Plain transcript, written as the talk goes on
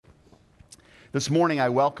This morning, I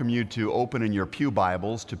welcome you to open in your pew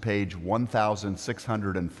Bibles to page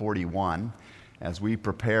 1641 as we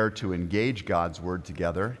prepare to engage God's Word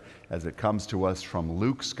together as it comes to us from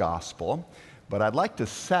Luke's Gospel. But I'd like to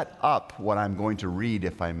set up what I'm going to read,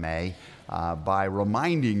 if I may, by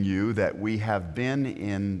reminding you that we have been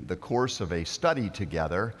in the course of a study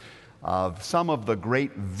together of some of the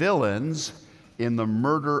great villains in the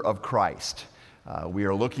murder of Christ. We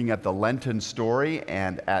are looking at the Lenten story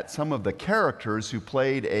and at some of the characters who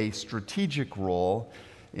played a strategic role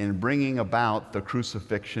in bringing about the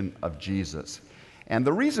crucifixion of Jesus. And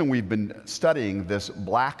the reason we've been studying this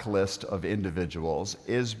blacklist of individuals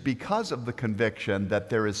is because of the conviction that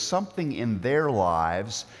there is something in their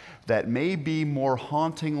lives that may be more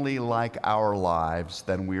hauntingly like our lives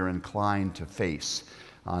than we are inclined to face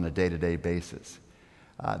on a day-to-day basis.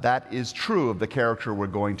 That is true of the character we're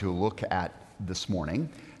going to look at this morning.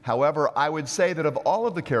 However, I would say that of all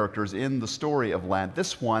of the characters in the story of Lent,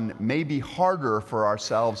 this one may be harder for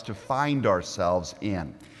ourselves to find ourselves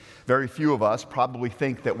in. Very few of us probably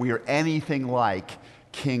think that we are anything like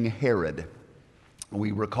King Herod.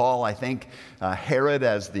 We recall, I think, Herod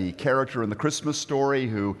as the character in the Christmas story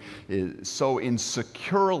who is so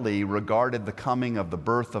insecurely regarded the coming of the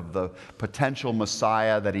birth of the potential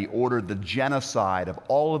Messiah that he ordered the genocide of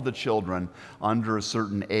all of the children under a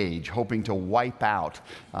certain age, hoping to wipe out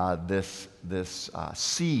this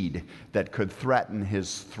seed that could threaten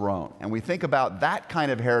his throne. And we think about that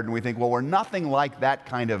kind of Herod and we think, well, we're nothing like that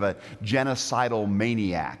kind of a genocidal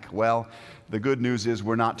maniac. Well, the good news is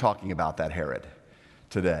we're not talking about that Herod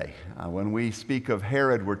today. When we speak of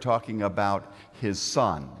Herod, we're talking about his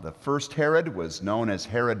son. The first Herod was known as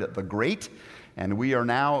Herod the Great, and we are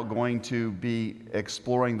now going to be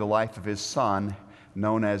exploring the life of his son,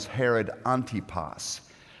 known as Herod Antipas.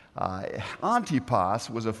 Antipas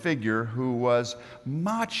was a figure who was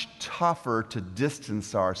much tougher to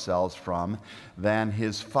distance ourselves from than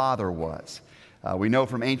his father was. We know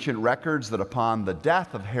from ancient records that upon the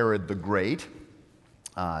death of Herod the Great,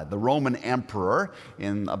 the Roman emperor,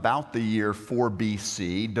 in about the year 4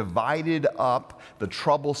 BC, divided up the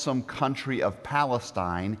troublesome country of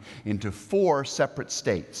Palestine into 4 separate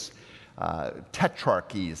states.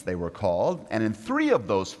 Tetrarchies, they were called. And in 3 of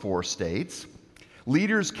those 4 states,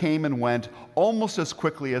 leaders came and went almost as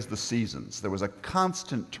quickly as the seasons. There was a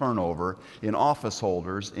constant turnover in office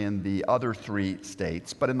holders in the other 3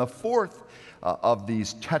 states. But in the 4th of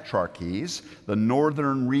these tetrarchies, the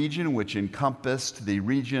northern region, which encompassed the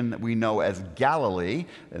region that we know as Galilee,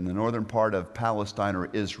 in the northern part of Palestine or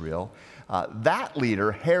Israel, that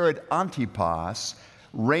leader, Herod Antipas,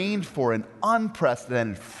 reigned for an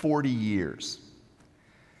unprecedented 40 years.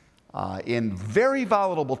 In very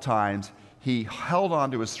volatile times, he held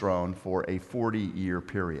on to his throne for a 40-year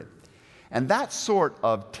period. And that sort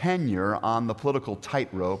of tenure on the political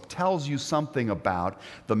tightrope tells you something about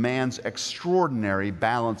the man's extraordinary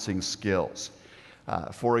balancing skills.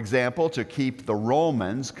 For example, to keep the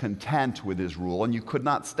Romans content with his rule, and you could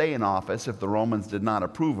not stay in office if the Romans did not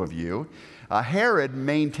approve of you, Herod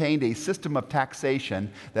maintained a system of taxation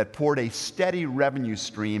that poured a steady revenue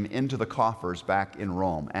stream into the coffers back in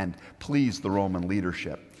Rome and pleased the Roman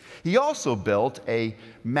leadership. He also built a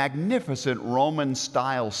magnificent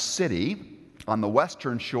Roman-style city on the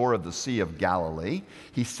western shore of the Sea of Galilee.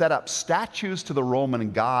 He set up statues to the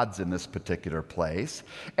Roman gods in this particular place,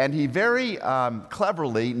 and he very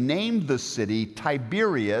cleverly named the city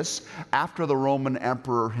Tiberias after the Roman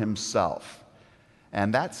emperor himself.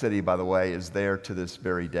 And that city, by the way, is there to this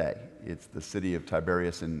very day. It's the city of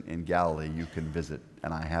Tiberias in Galilee. You can visit,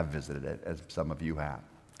 and I have visited it, as some of you have.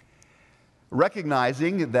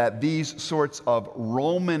 Recognizing that these sorts of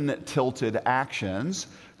Roman-tilted actions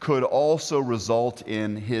could also result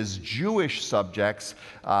in his Jewish subjects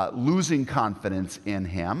losing confidence in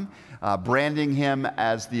him, branding him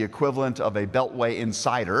as the equivalent of a Beltway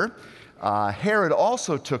insider, Herod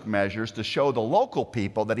also took measures to show the local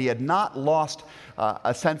people that he had not lost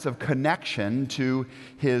a sense of connection to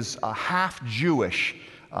his half-Jewish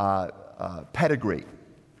pedigree,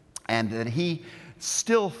 and that he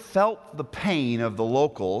still felt the pain of the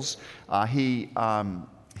locals. He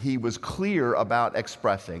was clear about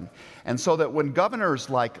expressing. And so that when governors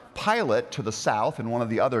like Pilate to the south in one of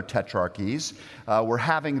the other tetrarchies were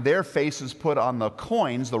having their faces put on the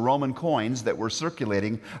coins, the Roman coins that were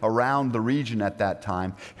circulating around the region at that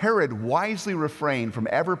time, Herod wisely refrained from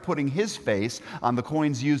ever putting his face on the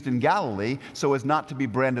coins used in Galilee so as not to be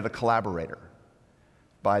branded a collaborator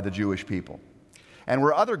by the Jewish people. and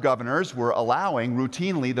where other governors were allowing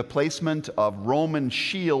routinely the placement of Roman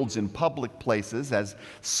shields in public places as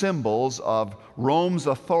symbols of Rome's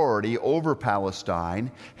authority over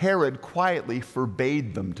Palestine, Herod quietly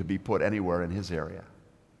forbade them to be put anywhere in his area.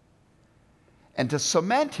 And to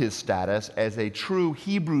cement his status as a true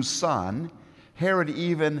Hebrew son, Herod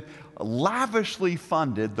even lavishly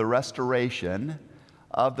funded the restoration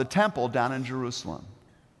of the temple down in Jerusalem.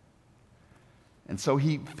 And so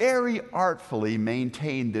he very artfully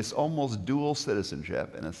maintained this almost dual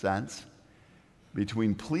citizenship, in a sense,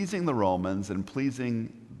 between pleasing the Romans and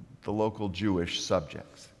pleasing the local Jewish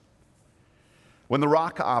subjects. When the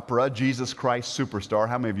rock opera, Jesus Christ Superstar,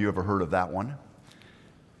 how many of you ever heard of that one?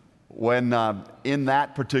 When in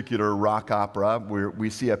that particular rock opera, we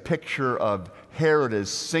see a picture of Herod is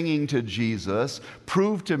singing to Jesus,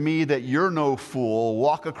 "Prove to me that you're no fool,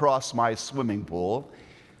 walk across my swimming pool.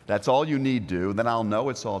 That's all you need do, then I'll know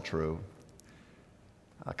it's all true.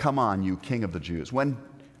 Come on, you King of the Jews."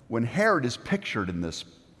 When Herod is pictured in this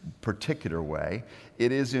particular way,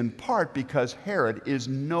 it is in part because Herod is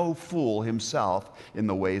no fool himself in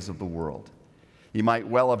the ways of the world. He might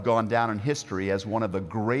well have gone down in history as one of the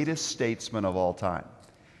greatest statesmen of all time,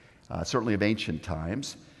 certainly of ancient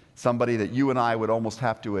times, somebody that you and I would almost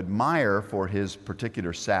have to admire for his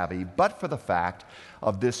particular savvy, but for the fact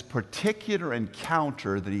of this particular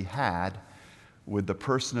encounter that he had with the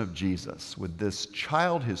person of Jesus, with this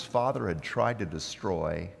child his father had tried to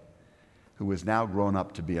destroy, who is now grown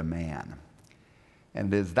up to be a man.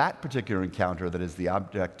 And it is that particular encounter that is the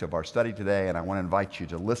object of our study today, and I want to invite you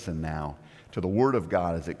to listen now to the Word of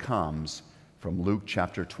God as it comes from Luke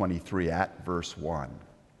chapter 23 at verse 1.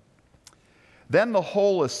 Then the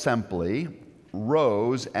whole assembly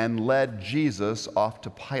rose and led Jesus off to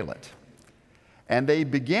Pilate. And they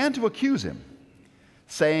began to accuse him,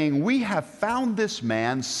 saying, "We have found this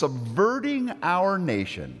man subverting our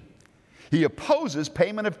nation. He opposes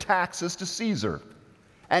payment of taxes to Caesar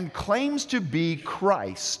and claims to be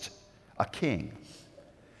Christ, a king."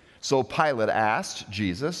 So Pilate asked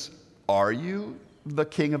Jesus, "Are you the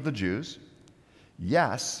king of the Jews?"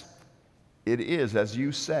 "Yes, it is as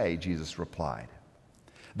you say," Jesus replied.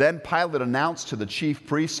 Then Pilate announced to the chief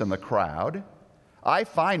priests and the crowd, "I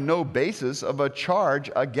find no basis of a charge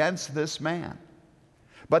against this man."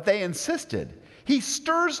 But they insisted, "He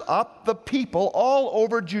stirs up the people all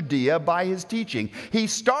over Judea by his teaching. He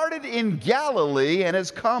started in Galilee and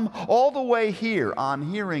has come all the way here." On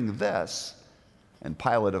hearing this, and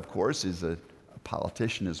Pilate, of course, is a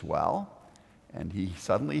politician as well, and he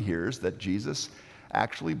suddenly hears that Jesus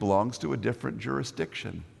actually belongs to a different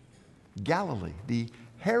jurisdiction, Galilee, the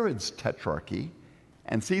Herod's tetrarchy,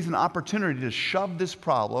 and sees an opportunity to shove this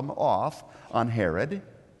problem off on Herod.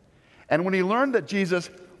 And when he learned that Jesus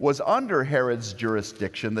was under Herod's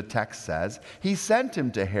jurisdiction, the text says, he sent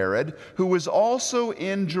him to Herod, who was also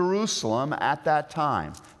in Jerusalem at that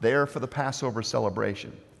time, there for the Passover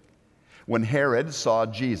celebration. When Herod saw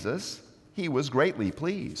Jesus, he was greatly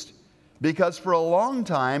pleased, because for a long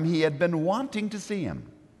time he had been wanting to see him.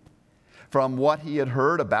 From what he had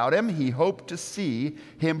heard about him, he hoped to see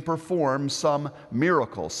him perform some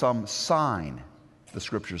miracle, some sign, the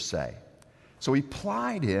scriptures say. So he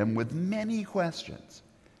plied him with many questions,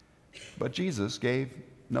 but Jesus gave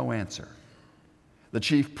no answer. The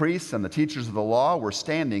chief priests and the teachers of the law were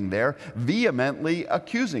standing there, vehemently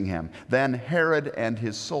accusing him. Then Herod and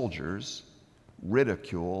his soldiers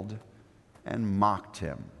ridiculed and mocked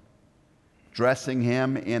him. Dressing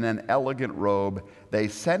him in an elegant robe, they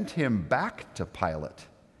sent him back to Pilate.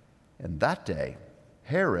 And that day,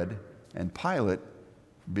 Herod and Pilate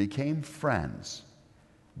became friends.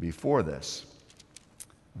 Before this,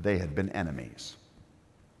 they had been enemies.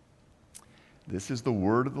 This is the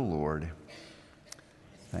word of the Lord.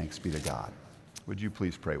 Thanks be to God. Would you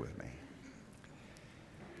please pray with me?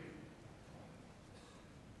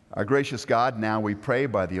 Our gracious God, now we pray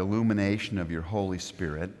by the illumination of your Holy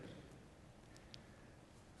Spirit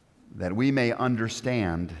that we may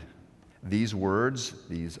understand these words,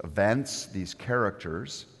 these events, these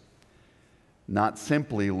characters, not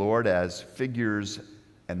simply, Lord, as figures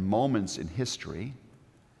and moments in history,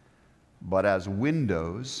 but as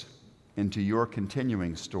windows into your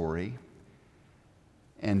continuing story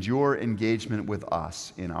and your engagement with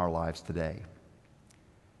us in our lives today.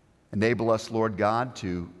 Enable us, Lord God,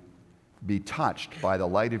 to be touched by the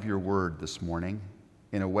light of your word this morning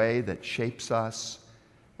in a way that shapes us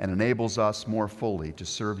and enables us more fully to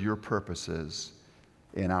serve your purposes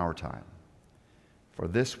in our time. For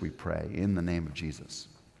this we pray in the name of Jesus.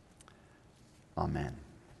 Amen.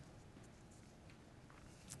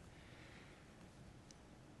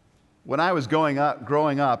 When I was growing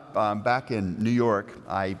up back in New York,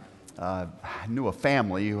 I knew a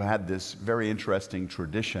family who had this very interesting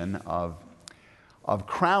tradition of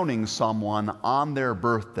crowning someone on their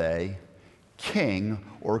birthday king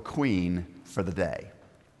or queen for the day.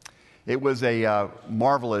 It was a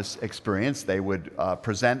marvelous experience. They would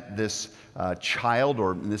present this child,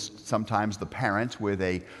 or sometimes the parent, with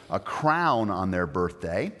a crown on their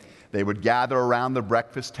birthday. They would gather around the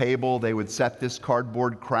breakfast table. They would set this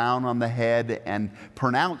cardboard crown on the head and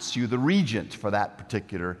pronounce you the regent for that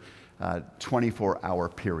particular 24-hour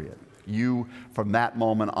period. You, from that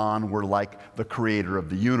moment on, were like the creator of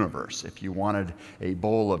the universe. If you wanted a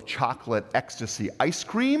bowl of chocolate ecstasy ice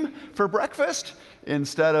cream for breakfast,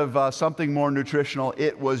 instead of something more nutritional,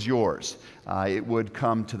 it was yours. It would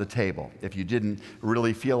come to the table. If you didn't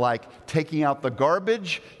really feel like taking out the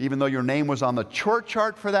garbage, even though your name was on the chore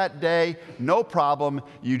chart for that day, no problem.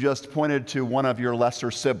 You just pointed to one of your lesser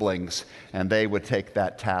siblings, and they would take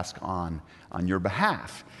that task on your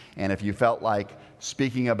behalf. And if you felt like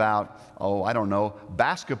speaking about,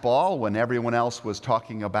 basketball when everyone else was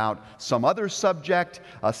talking about some other subject,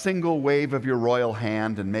 a single wave of your royal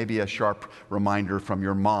hand and maybe a sharp reminder from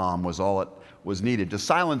your mom was all it was needed to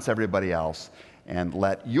silence everybody else and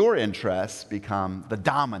let your interests become the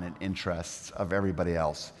dominant interests of everybody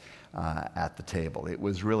else at the table. It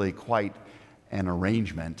was really quite an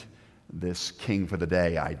arrangement, this king for the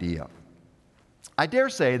day idea. I dare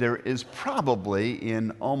say there is probably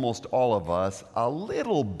in almost all of us a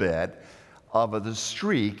little bit of the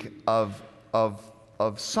streak of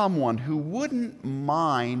someone who wouldn't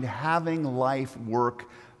mind having life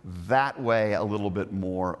work that way a little bit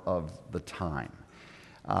more of the time.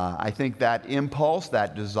 I think that impulse,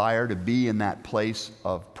 that desire to be in that place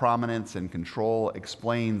of prominence and control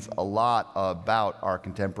explains a lot about our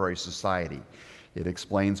contemporary society. It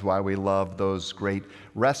explains why we love those great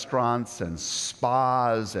restaurants and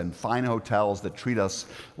spas and fine hotels that treat us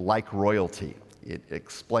like royalty. It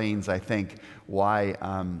explains, I think, why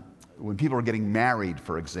when people are getting married,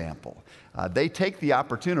 for example, they take the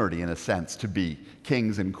opportunity, in a sense, to be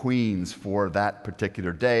kings and queens for that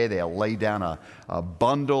particular day. They'll lay down a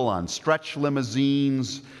bundle on stretch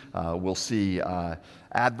limousines. We'll see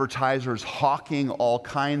advertisers hawking all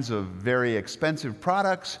kinds of very expensive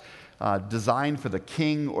products designed for the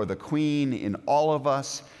king or the queen in all of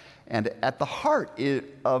us. And at the heart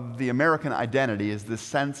of the American identity is this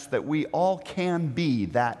sense that we all can be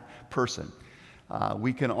that person.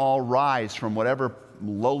 We can all rise from whatever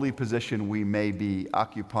lowly position we may be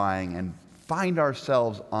occupying and find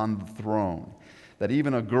ourselves on the throne. That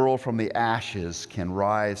even a girl from the ashes can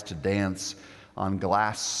rise to dance on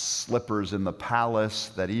glass slippers in the palace,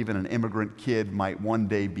 that even an immigrant kid might one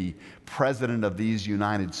day be president of these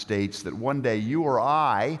United States, that one day you or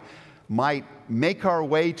I might make our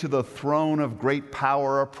way to the throne of great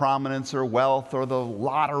power or prominence or wealth or the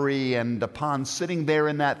lottery, and upon sitting there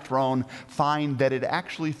in that throne, find that it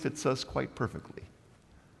actually fits us quite perfectly.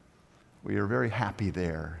 We are very happy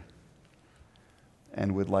there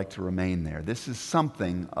and would like to remain there. This is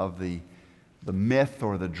something of the myth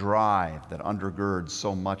or the drive that undergirds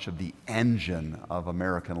so much of the engine of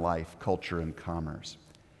American life, culture, and commerce.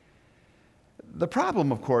 The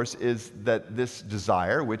problem, of course, is that this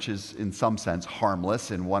desire, which is in some sense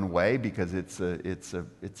harmless in one way because it's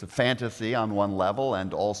a fantasy on one level,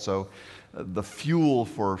 and also the fuel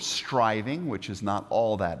for striving, which is not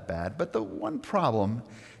all that bad. But the one problem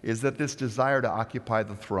is that this desire to occupy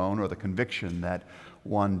the throne, or the conviction that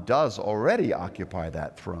one does already occupy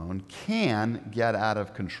that throne, can get out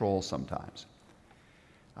of control sometimes.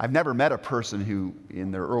 I've never met a person who, in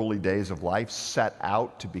their early days of life, set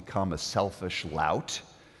out to become a selfish lout.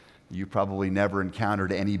 You probably never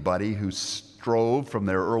encountered anybody who strove from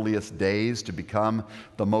their earliest days to become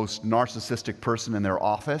the most narcissistic person in their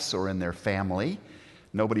office or in their family.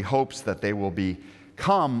 Nobody hopes that they will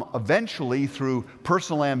become, eventually, through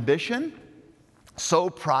personal ambition, so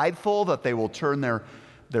prideful that they will turn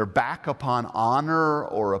their back upon honor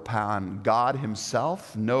or upon God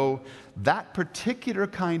himself. No, that particular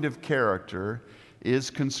kind of character is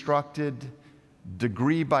constructed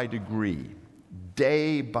degree by degree,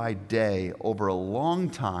 day by day, over a long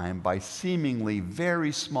time, by seemingly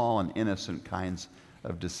very small and innocent kinds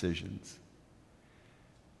of decisions.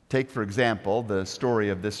 Take, for example, the story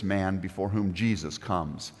of this man before whom Jesus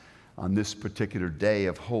comes on this particular day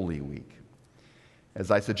of Holy Week. As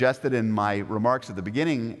I suggested in my remarks at the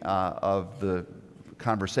beginning of the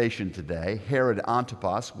conversation today, Herod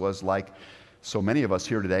Antipas was, like so many of us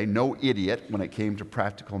here today, no idiot when it came to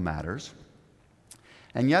practical matters.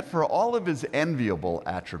 And yet, for all of his enviable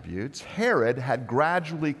attributes, Herod had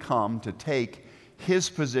gradually come to take his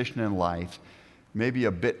position in life maybe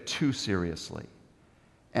a bit too seriously.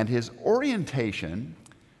 And his orientation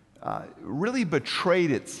really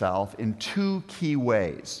betrayed itself in two key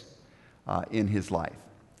ways in his life.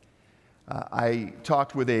 I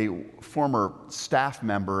talked with a former staff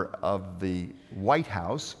member of the White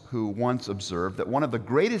House who once observed that one of the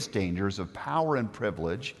greatest dangers of power and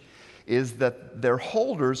privilege is that their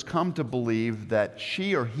holders come to believe that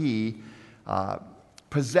she or he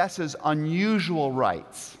possesses unusual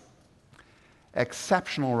rights,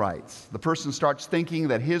 exceptional rights. The person starts thinking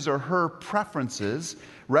that his or her preferences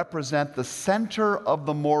represent the center of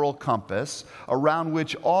the moral compass around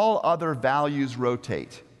which all other values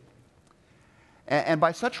rotate. And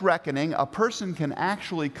by such reckoning, a person can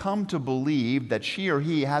actually come to believe that she or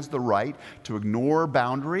he has the right to ignore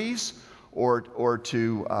boundaries or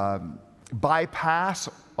to bypass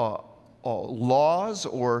laws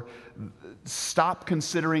or stop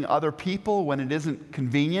considering other people when it isn't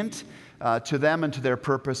convenient to them and to their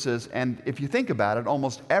purposes. And if you think about it,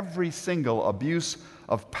 almost every single abuse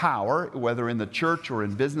of power, whether in the church or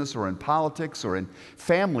in business or in politics or in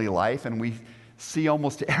family life, and we see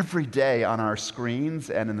almost every day on our screens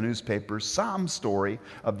and in the newspapers some story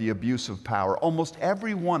of the abuse of power. Almost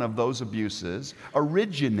every one of those abuses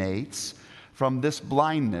originates from this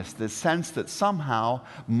blindness, this sense that somehow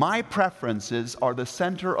my preferences are the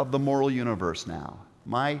center of the moral universe now.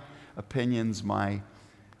 My opinions, my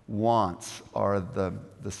wants are the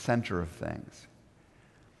center of things.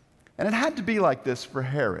 And it had to be like this for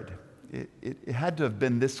Herod. It had to have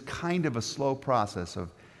been this kind of a slow process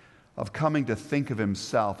of coming to think of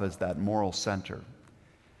himself as that moral center.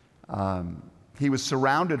 He was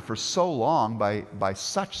surrounded for so long by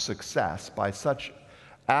such success, by such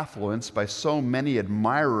affluence, by so many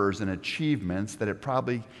admirers and achievements that it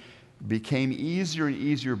probably became easier and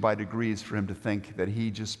easier by degrees for him to think that he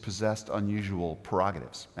just possessed unusual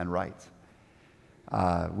prerogatives and rights.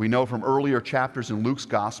 We know from earlier chapters in Luke's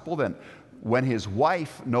gospel that when his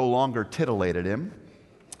wife no longer titillated him,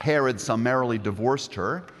 Herod summarily divorced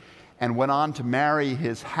her and went on to marry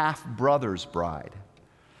his half-brother's bride.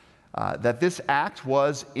 That this act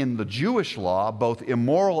was, in the Jewish law, both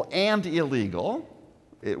immoral and illegal.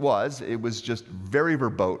 It was just very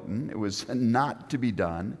verboten. It was not to be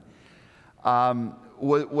done.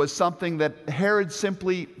 Was something that Herod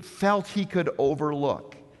simply felt he could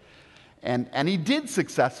overlook. And he did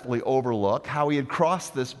successfully overlook how he had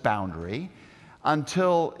crossed this boundary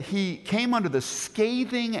until he came under the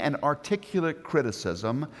scathing and articulate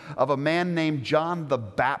criticism of a man named John the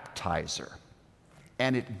Baptizer.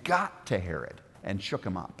 And it got to Herod and shook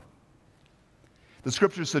him up. The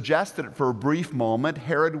scriptures suggest that for a brief moment,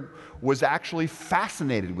 Herod was actually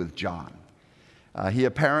fascinated with John. He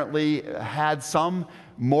apparently had some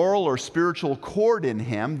moral or spiritual chord in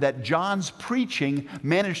him that John's preaching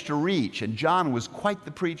managed to reach, and John was quite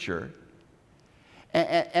the preacher.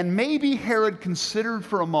 And maybe Herod considered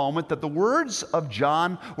for a moment that the words of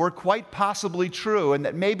John were quite possibly true, and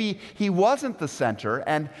that maybe he wasn't the center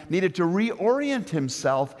and needed to reorient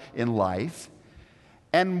himself in life,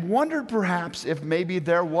 and wondered perhaps if maybe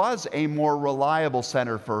there was a more reliable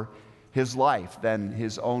center for his life than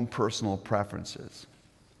his own personal preferences.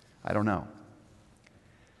 I don't know.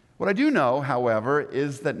 What I do know, however,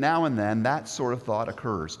 is that now and then that sort of thought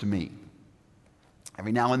occurs to me.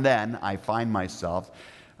 Every now and then I find myself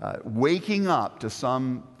waking up to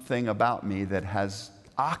something about me that has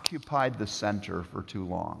occupied the center for too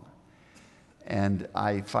long. And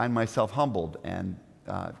I find myself humbled and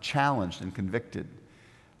challenged and convicted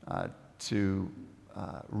to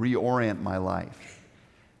reorient my life.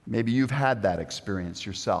 Maybe you've had that experience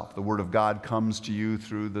yourself. The Word of God comes to you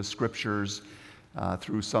through the Scriptures,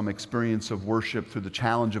 through some experience of worship, through the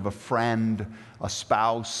challenge of a friend, a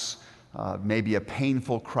spouse, maybe a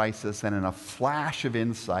painful crisis, and in a flash of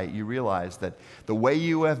insight, you realize that the way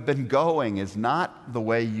you have been going is not the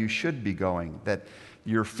way you should be going, that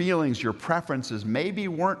your feelings, your preferences maybe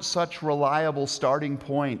weren't such reliable starting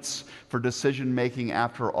points for decision-making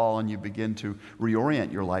after all, and you begin to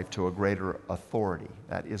reorient your life to a greater authority.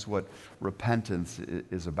 That is what repentance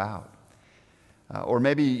is about. Or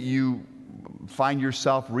maybe you find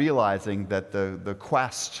yourself realizing that the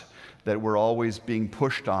quest that we're always being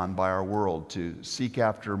pushed on by our world to seek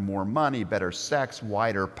after more money, better sex,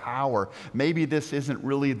 wider power, maybe this isn't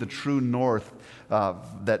really the true north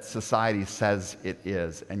that society says it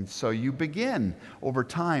is. And so you begin over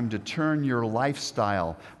time to turn your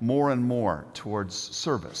lifestyle more and more towards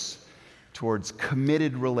service, towards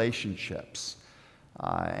committed relationships.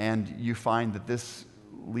 And you find that this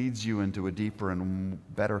leads you into a deeper and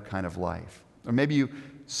better kind of life. Or maybe you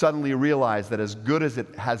suddenly realize that as good as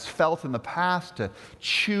it has felt in the past to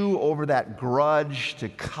chew over that grudge, to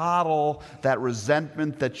coddle that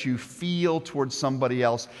resentment that you feel towards somebody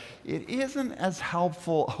else, it isn't as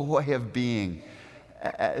helpful a way of being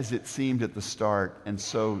as it seemed at the start. And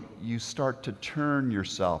so you start to turn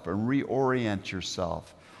yourself and reorient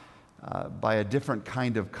yourself by a different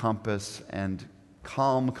kind of compass, and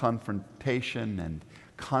calm confrontation and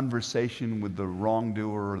conversation with the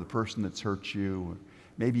wrongdoer or the person that's hurt you.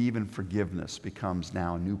 Maybe even forgiveness becomes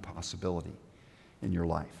now a new possibility in your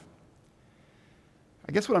life.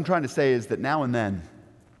 I guess what I'm trying to say is that now and then,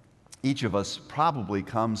 each of us probably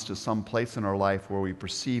comes to some place in our life where we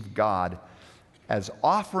perceive God as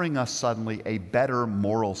offering us suddenly a better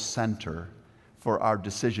moral center for our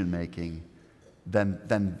decision-making than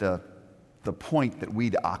the point that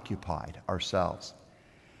we'd occupied ourselves.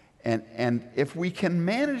 And if we can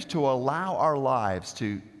manage to allow our lives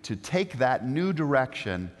to take that new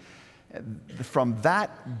direction from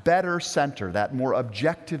that better center, that more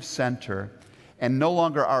objective center, and no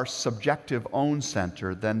longer our subjective own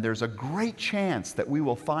center, then there's a great chance that we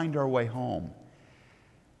will find our way home,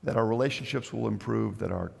 that our relationships will improve,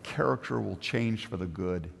 that our character will change for the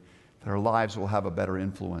good, that our lives will have a better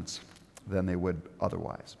influence than they would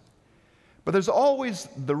otherwise. But there's always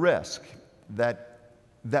the risk that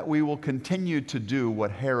we will continue to do what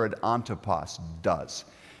Herod Antipas does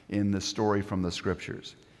in the story from the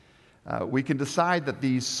Scriptures. We can decide that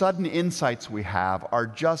these sudden insights we have are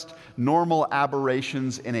just normal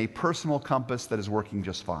aberrations in a personal compass that is working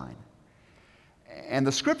just fine. And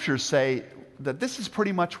the Scriptures say that this is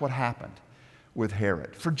pretty much what happened with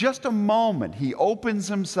Herod. For just a moment, he opens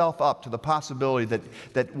himself up to the possibility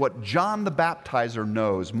that what John the Baptizer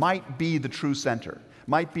knows might be the true center,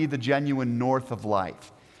 might be the genuine north of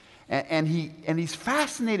life. And he's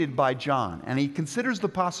fascinated by John, and he considers the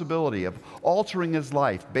possibility of altering his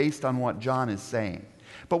life based on what John is saying.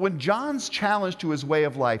 But when John's challenge to his way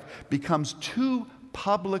of life becomes too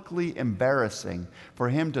publicly embarrassing for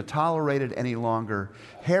him to tolerate it any longer,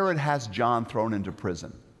 Herod has John thrown into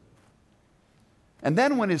prison. And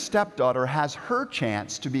then when his stepdaughter has her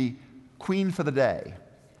chance to be queen for the day,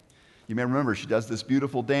 you may remember she does this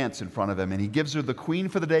beautiful dance in front of him, and he gives her the queen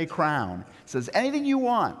for the day crown, says, anything you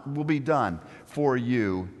want will be done for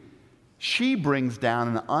you. She brings down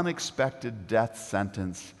an unexpected death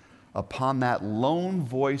sentence upon that lone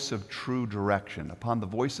voice of true direction, upon the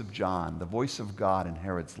voice of John, the voice of God in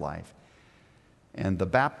Herod's life. And the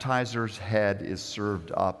baptizer's head is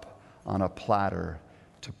served up on a platter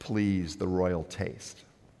to please the royal taste.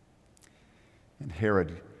 And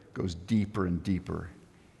Herod goes deeper and deeper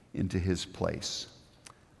into his place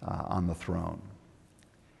on the throne.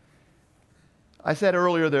 I said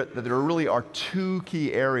earlier that there really are two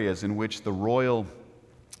key areas in which the royal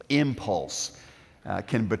impulse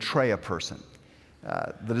can betray a person.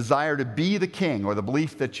 The desire to be the king, or the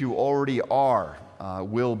belief that you already are,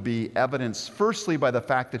 will be evidenced firstly by the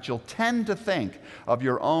fact that you'll tend to think of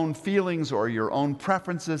your own feelings or your own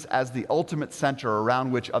preferences as the ultimate center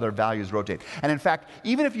around which other values rotate. And in fact,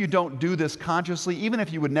 even if you don't do this consciously, even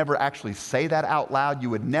if you would never actually say that out loud,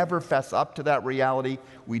 you would never fess up to that reality,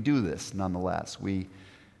 we do this nonetheless. We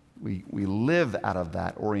live out of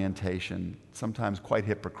that orientation, sometimes quite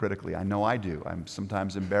hypocritically. I know I do. I'm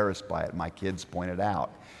sometimes embarrassed by it. My kids point it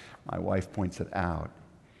out. My wife points it out.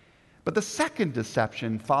 But the second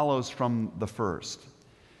deception follows from the first.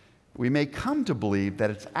 We may come to believe that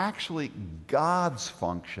it's actually God's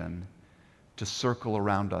function to circle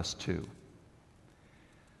around us too.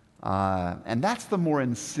 And that's the more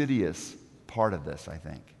insidious part of this, I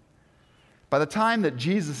think. By the time that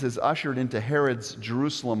Jesus is ushered into Herod's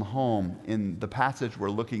Jerusalem home in the passage we're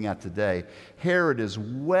looking at today, Herod is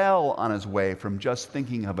well on his way from just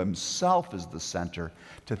thinking of himself as the center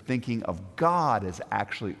to thinking of God as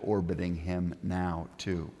actually orbiting him now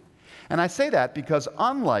too. And I say that because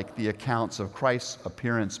unlike the accounts of Christ's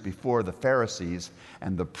appearance before the Pharisees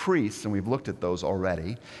and the priests, and we've looked at those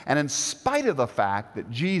already, and in spite of the fact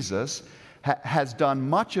that Jesus has done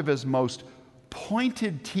much of his most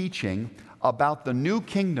pointed teaching about the new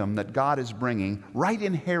kingdom that God is bringing right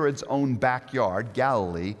in Herod's own backyard,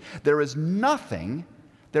 Galilee, there is nothing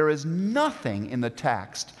in the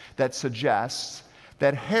text that suggests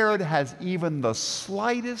that Herod has even the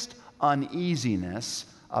slightest uneasiness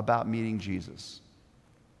about meeting Jesus.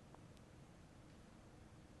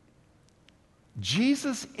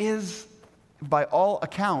 Jesus is, by all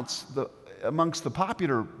accounts, amongst the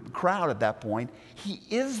popular crowd at that point, he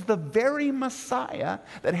is the very Messiah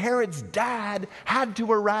that Herod's dad had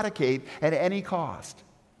to eradicate at any cost.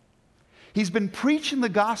 He's been preaching the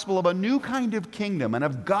gospel of a new kind of kingdom and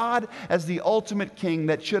of God as the ultimate king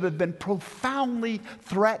that should have been profoundly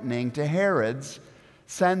threatening to Herod's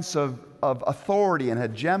sense of authority and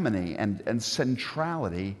hegemony and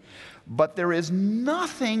centrality. But there is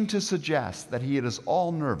nothing to suggest that he is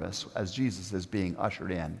all nervous as Jesus is being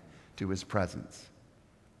ushered in to his presence.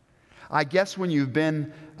 I guess when you've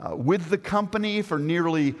been with the company for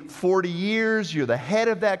nearly 40 years, you're the head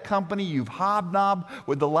of that company, you've hobnobbed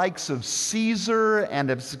with the likes of Caesar and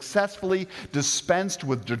have successfully dispensed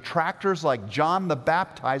with detractors like John the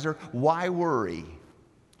Baptizer, why worry?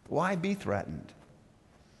 Why be threatened?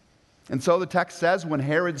 And so the text says, when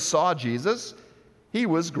Herod saw Jesus, he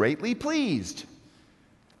was greatly pleased,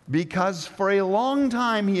 because for a long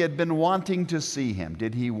time he had been wanting to see him.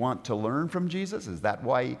 Did he want to learn from Jesus? Is that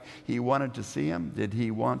why he wanted to see him? Did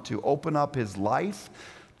he want to open up his life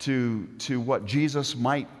to what Jesus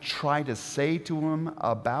might try to say to him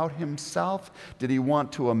about himself? Did he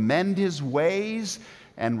want to amend his ways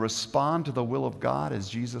and respond to the will of God as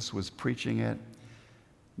Jesus was preaching it?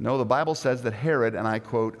 No, the Bible says that Herod, and I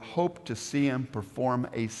quote, hoped to see him perform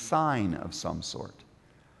a sign of some sort.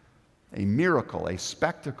 A miracle, a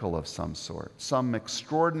spectacle of some sort, some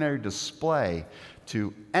extraordinary display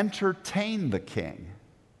to entertain the king,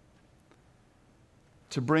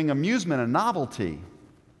 to bring amusement and novelty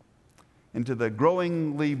into the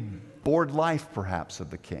growingly bored life, perhaps, of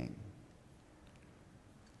the king.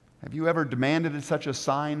 Have you ever demanded such a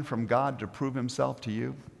sign from God to prove himself to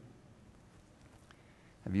you?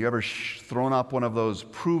 Have you ever thrown up one of those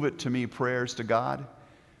prove it to me prayers to God,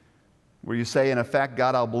 where you say, in effect,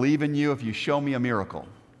 God, I'll believe in you if you show me a miracle.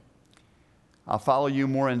 I'll follow you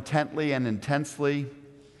more intently and intensely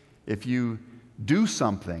if you do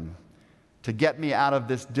something to get me out of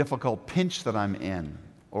this difficult pinch that I'm in.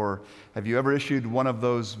 Or have you ever issued one of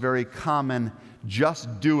those very common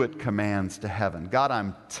just do it commands to heaven? God,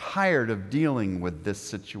 I'm tired of dealing with this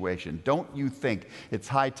situation. Don't you think it's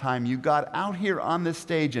high time you got out here on this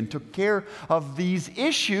stage and took care of these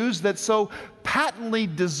issues that so patently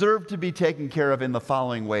deserve to be taken care of in the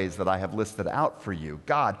following ways that I have listed out for you?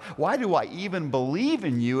 God, why do I even believe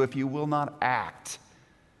in you if you will not act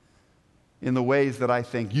in the ways that I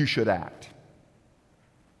think you should act?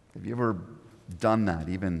 Have you ever done that,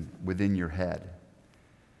 even within your head?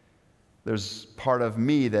 There's part of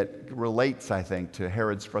me that relates, I think, to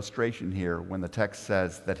Herod's frustration here when the text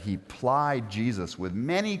says that he plied Jesus with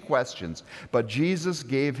many questions, but Jesus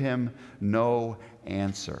gave him no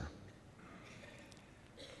answer.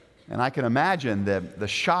 And I can imagine the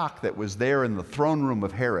shock that was there in the throne room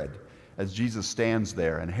of Herod as Jesus stands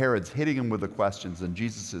there and Herod's hitting him with the questions and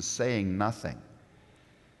Jesus is saying nothing.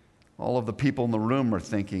 All of the people in the room are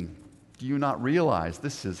thinking, do you not realize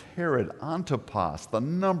this is Herod Antipas, the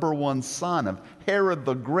number one son of Herod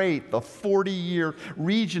the Great, the 40-year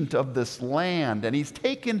regent of this land, and he's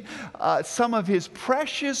taken some of his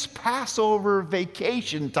precious Passover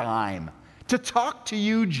vacation time to talk to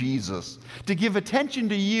you, Jesus, to give attention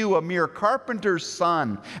to you, a mere carpenter's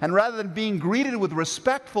son, and rather than being greeted with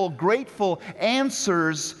respectful, grateful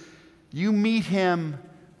answers, you meet him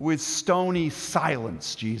with stony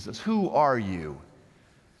silence, Jesus. Who are you?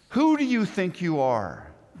 Who do you think you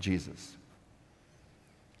are, Jesus?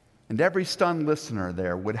 And every stunned listener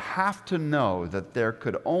there would have to know that there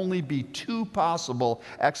could only be two possible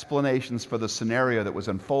explanations for the scenario that was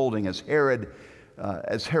unfolding as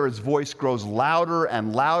Herod's voice grows louder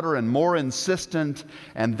and louder and more insistent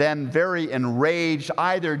and then very enraged.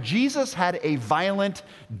 Either Jesus had a violent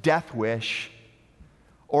death wish,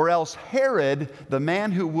 or else Herod, the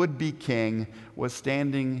man who would be king, was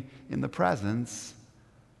standing in the presence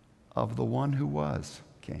of the one who was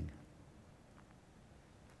king.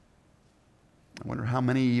 I wonder how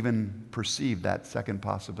many even perceived that second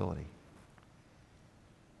possibility.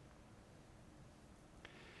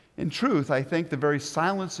 In truth, I think the very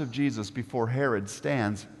silence of Jesus before Herod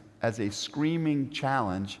stands as a screaming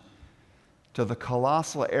challenge to the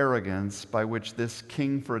colossal arrogance by which this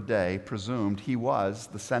king for a day presumed he was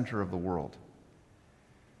the center of the world.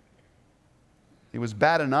 It was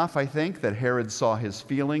bad enough, I think, that Herod saw his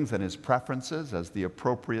feelings and his preferences as the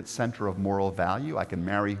appropriate center of moral value. I can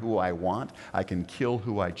marry who I want. I can kill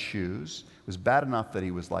who I choose. It was bad enough that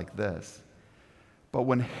he was like this. But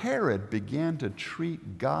when Herod began to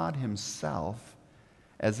treat God himself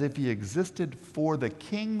as if he existed for the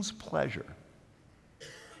king's pleasure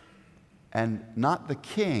and not the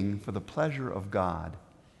king for the pleasure of God,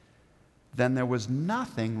 then there was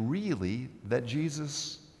nothing really that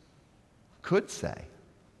Jesus could say.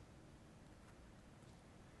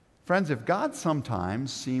 Friends, if God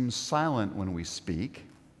sometimes seems silent when we speak,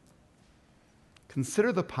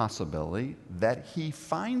 consider the possibility that he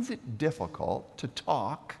finds it difficult to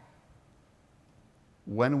talk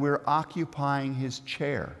when we're occupying his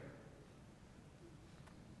chair.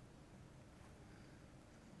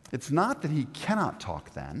 It's not that he cannot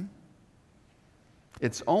talk then.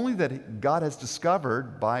 It's only that God has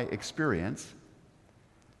discovered by experience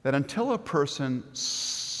that until a person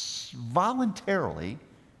voluntarily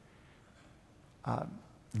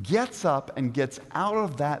gets up and gets out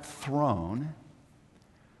of that throne,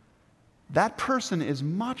 that person is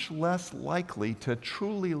much less likely to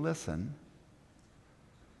truly listen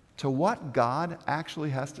to what God actually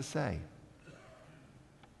has to say.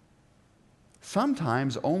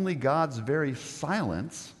 Sometimes only God's very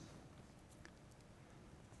silence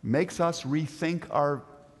makes us rethink our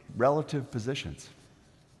relative positions.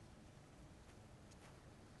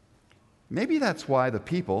 Maybe that's why the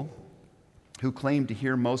people who claim to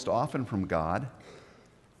hear most often from God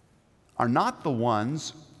are not the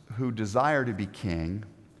ones who desire to be king,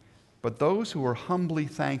 but those who are humbly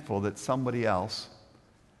thankful that somebody else,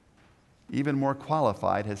 even more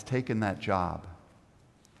qualified, has taken that job.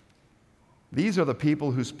 These are the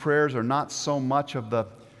people whose prayers are not so much of the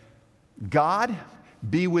God,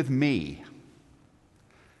 be with me,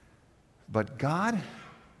 but God,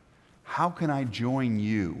 how can I join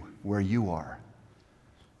you where you are?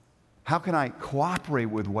 How can I cooperate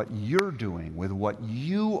with what you're doing, with what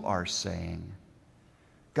you are saying?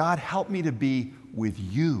 God, help me to be with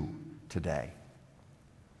you today.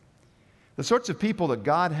 The sorts of people that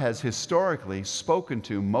God has historically spoken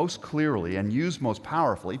to most clearly and used most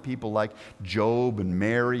powerfully, people like Job and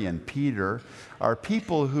Mary and Peter, are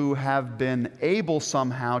people who have been able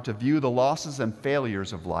somehow to view the losses and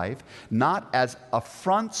failures of life not as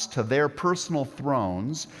affronts to their personal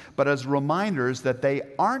thrones, but as reminders that they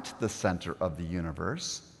aren't the center of the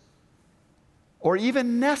universe or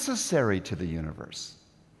even necessary to the universe.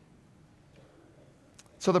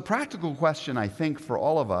 So the practical question, I think, for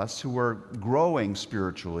all of us who are growing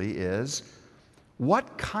spiritually is,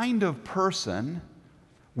 what kind of person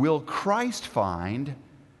will Christ find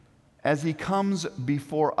as he comes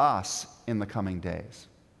before us in the coming days?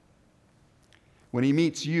 When he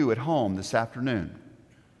meets you at home this afternoon,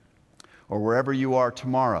 or wherever you are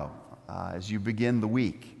tomorrow as you begin the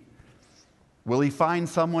week, will he find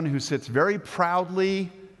someone who sits very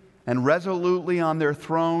proudly and resolutely on their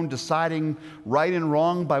throne, deciding right and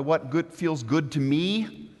wrong by what feels good to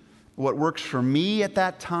me, what works for me at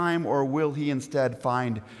that time? Or will he instead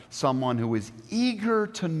find someone who is eager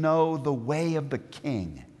to know the way of the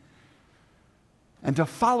King and to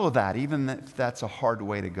follow that, even if that's a hard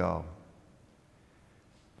way to go?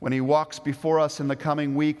 When he walks before us in the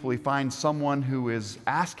coming week, will he find someone who is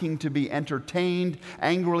asking to be entertained,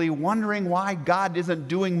 angrily wondering why God isn't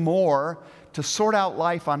doing more to sort out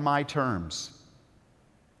life on my terms?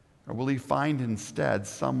 Or will he find instead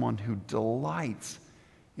someone who delights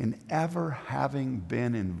in ever having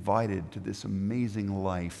been invited to this amazing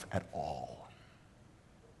life at all,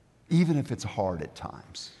 even if it's hard at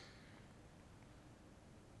times?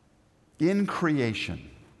 In creation,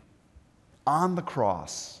 on the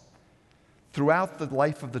cross, throughout the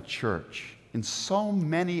life of the church, in so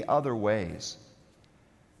many other ways,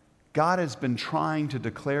 God has been trying to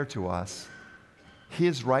declare to us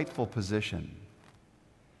his rightful position.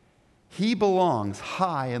 He belongs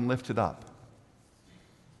high and lifted up.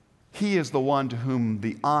 He is the one to whom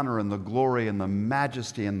the honor and the glory and the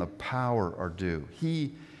majesty and the power are due.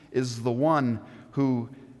 He is the one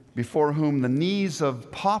before whom the knees of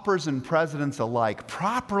paupers and presidents alike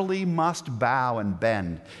properly must bow and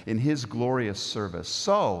bend in his glorious service.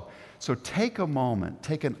 So take a moment,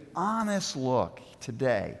 take an honest look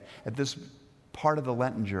today at this part of the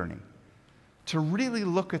Lenten journey, to really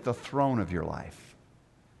look at the throne of your life,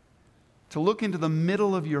 to look into the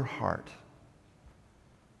middle of your heart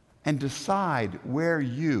and decide where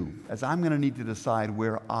you, as I'm going to need to decide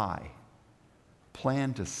where I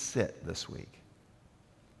plan to sit this week.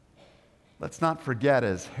 Let's not forget,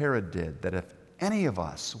 as Herod did, that if any of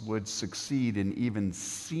us would succeed in even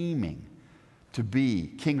seeming to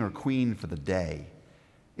be king or queen for the day,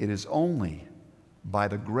 it is only by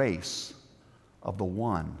the grace of the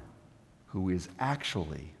one who is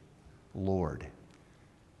actually Lord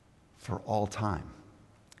for all time.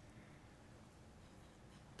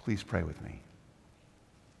 Please pray with me.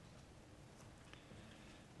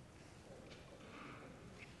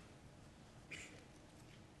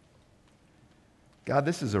 God,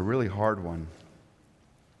 this is a really hard one,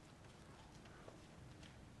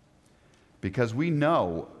 because we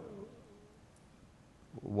know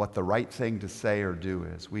what the right thing to say or do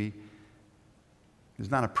is. There's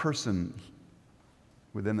not a person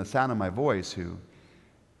within the sound of my voice who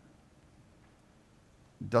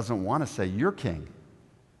doesn't want to say, "You're king.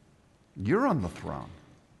 You're on the throne."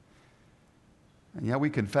 And yet we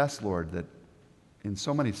confess, Lord, that in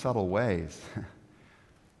so many subtle ways,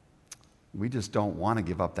 we just don't want to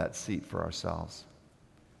give up that seat for ourselves.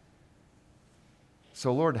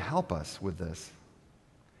 So, Lord, help us with this.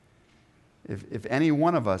 If any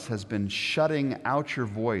one of us has been shutting out your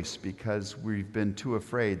voice because we've been too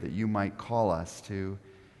afraid that you might call us to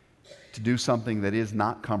do something that is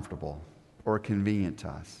not comfortable or convenient to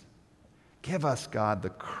us, give us, God, the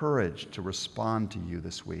courage to respond to you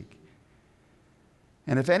this week.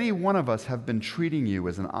 And if any one of us have been treating you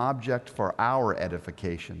as an object for our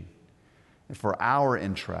edification, for our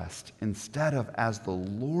interest, instead of as the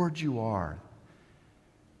Lord you are,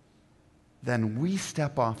 then we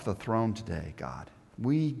step off the throne today, God.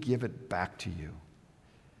 We give it back to you.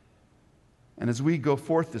 And as we go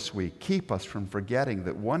forth this week, keep us from forgetting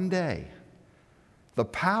that one day the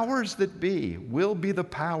powers that be will be the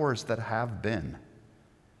powers that have been,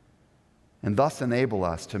 and thus enable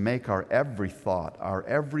us to make our every thought, our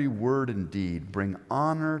every word and deed bring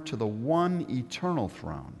honor to the one eternal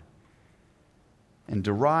throne and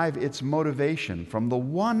derive its motivation from the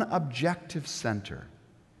one objective center.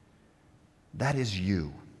 That is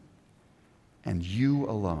you, and you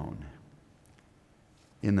alone.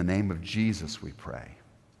 In the name of Jesus we pray.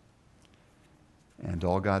 And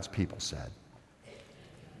all God's people said,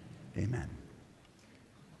 amen.